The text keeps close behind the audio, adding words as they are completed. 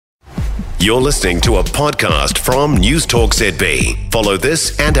You're listening to a podcast from News Talk ZB. Follow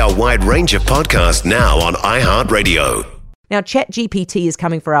this and our wide range of podcasts now on iHeartRadio. Now, ChatGPT is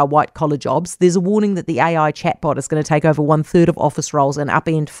coming for our white-collar jobs. There's a warning that the AI chatbot is going to take over 1/3 of office roles in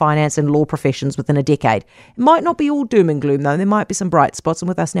upend finance and law professions within a decade. It might not be all doom and gloom, though. There might be some bright spots. And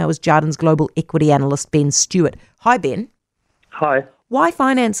with us now is Jarden's Global Equity Analyst, Ben Stewart. Hi, Ben. Hi. Why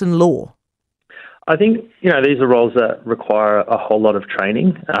finance and law? I think, these are roles that require a whole lot of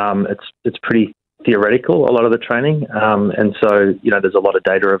training. It's pretty theoretical, a lot of the training. And so, there's a lot of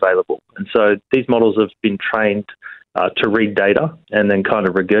data available. And so these models have been trained to read data and then kind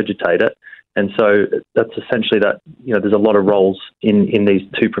of regurgitate it. And so that's essentially that, there's a lot of roles in these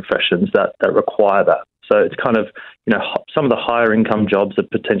two professions that require that. So it's kind of, some of the higher income jobs are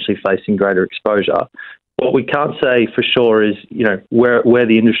potentially facing greater exposure. What we can't say for sure is, where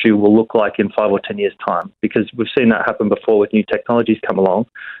the industry will look like in 5 or 10 years' time, because we've seen that happen before with new technologies come along.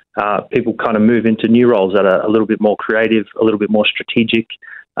 People kind of move into new roles that are a little bit more creative, a little bit more strategic,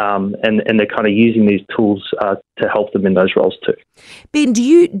 and they're kind of using these tools to help them in those roles too. Ben,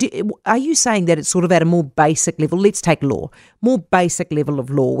 are you saying that it's sort of at a more basic level? Let's take law, more basic level of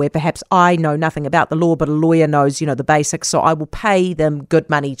law, where perhaps I know nothing about the law, but a lawyer knows, the basics. So I will pay them good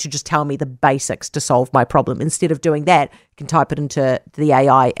money to just tell me the basics to solve my problem. Instead of doing that, I can type it into the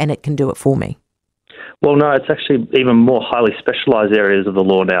AI and it can do it for me. Well, no, it's actually even more highly specialised areas of the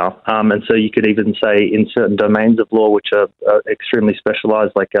law now. And so you could even say in certain domains of law, which are extremely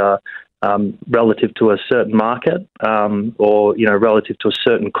specialised, like relative to a certain market or, relative to a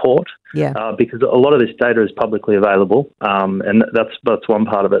certain court. Yeah. Because a lot of this data is publicly available, and that's one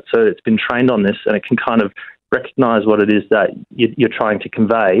part of it. So it's been trained on this, and it can kind of recognise what it is that you're trying to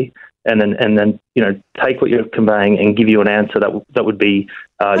convey, and then take what you're conveying and give you an answer that would be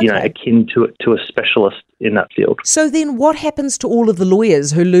akin to a specialist in that field. So then what happens to all of the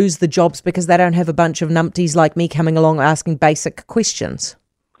lawyers who lose the jobs because they don't have a bunch of numpties like me coming along asking basic questions?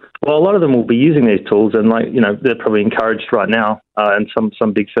 Well, a lot of them will be using these tools, and they're probably encouraged right now, and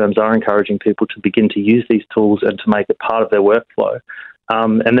some big firms are encouraging people to begin to use these tools and to make it part of their workflow.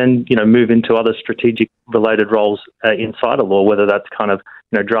 And then, move into other strategic related roles inside of law, whether that's kind of,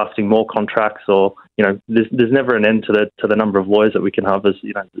 drafting more contracts or, there's never an end to the number of lawyers that we can have, as,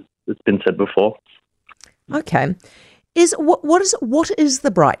 it's been said before. Okay. What is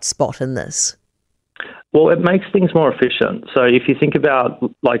the bright spot in this? Well, it makes things more efficient. So if you think about,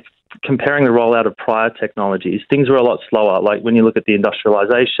 comparing the rollout of prior technologies, things were a lot slower. Like when you look at the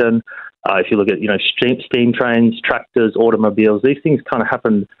industrialization, if you look at, steam trains, tractors, automobiles, these things kind of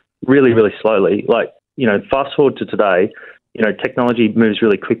happened really, really slowly. Fast forward to today, technology moves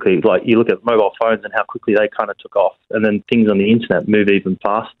really quickly. Like you look at mobile phones and how quickly they kind of took off, and then things on the internet move even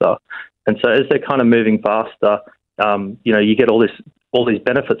faster. And so as they're kind of moving faster, you get all these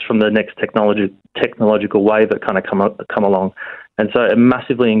benefits from the next technological wave that kind of come along. And so it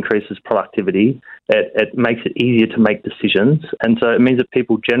massively increases productivity. It makes it easier to make decisions. And so it means that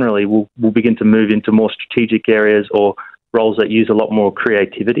people generally will begin to move into more strategic areas or roles that use a lot more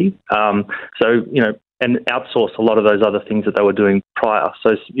creativity. And outsource a lot of those other things that they were doing prior.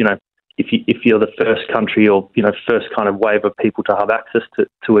 So, if you're the first country or, first kind of wave of people to have access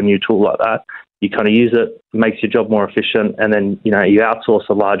to a new tool like that, you kind of use it makes your job more efficient, and then, you outsource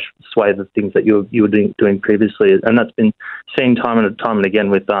a large swathe of things that you were doing previously. And that's been seen time and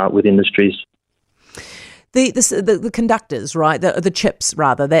again with industries. The conductors, right, the chips,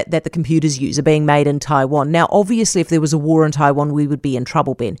 rather, that the computers use are being made in Taiwan. Now, obviously, if there was a war in Taiwan, we would be in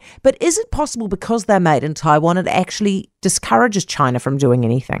trouble, Ben. But is it possible, because they're made in Taiwan, it actually discourages China from doing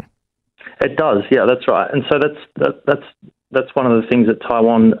anything? It does, yeah, that's right. And so that's one of the things that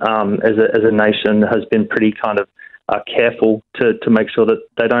Taiwan, as a nation, has been pretty kind of careful to make sure that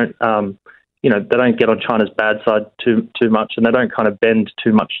they don't, they don't get on China's bad side too much, and they don't kind of bend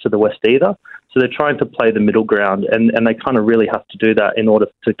too much to the West either. So they're trying to play the middle ground, and they kind of really have to do that in order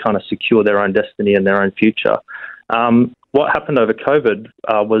to kind of secure their own destiny and their own future. What happened over COVID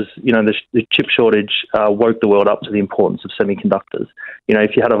was, the chip shortage woke the world up to the importance of semiconductors.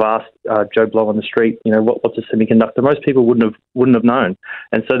 If you had have asked Joe Blow on the street, what's a semiconductor, most people wouldn't have known.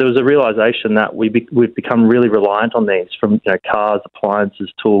 And so there was a realization that we've become really reliant on these, from cars,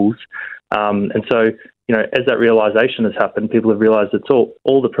 appliances, tools, and so. As that realization has happened, people have realized that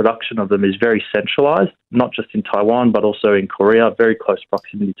all the production of them is very centralized, not just in Taiwan, but also in Korea, very close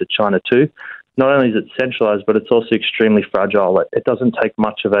proximity to China too. Not only is it centralized, but it's also extremely fragile. It doesn't take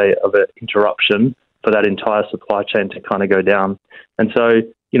much of an interruption for that entire supply chain to kind of go down. And so,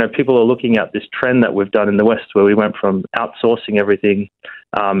 people are looking at this trend that we've done in the West, where we went from outsourcing everything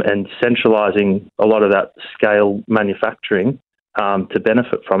and centralizing a lot of that scale manufacturing to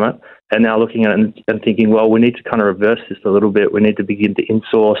benefit from it, and now looking at it and thinking, well, we need to kind of reverse this a little bit. We need to begin to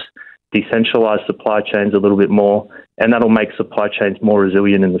insource, decentralize supply chains a little bit more, and that'll make supply chains more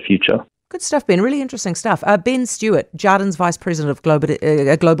resilient in the future. Good stuff, Ben. Really interesting stuff. Ben Stewart, Jarden's Vice President of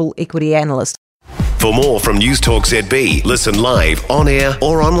Global Equity Analyst. For more from News Talk ZB, listen live, on air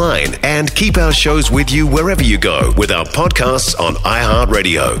or online, and keep our shows with you wherever you go with our podcasts on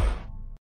iHeartRadio.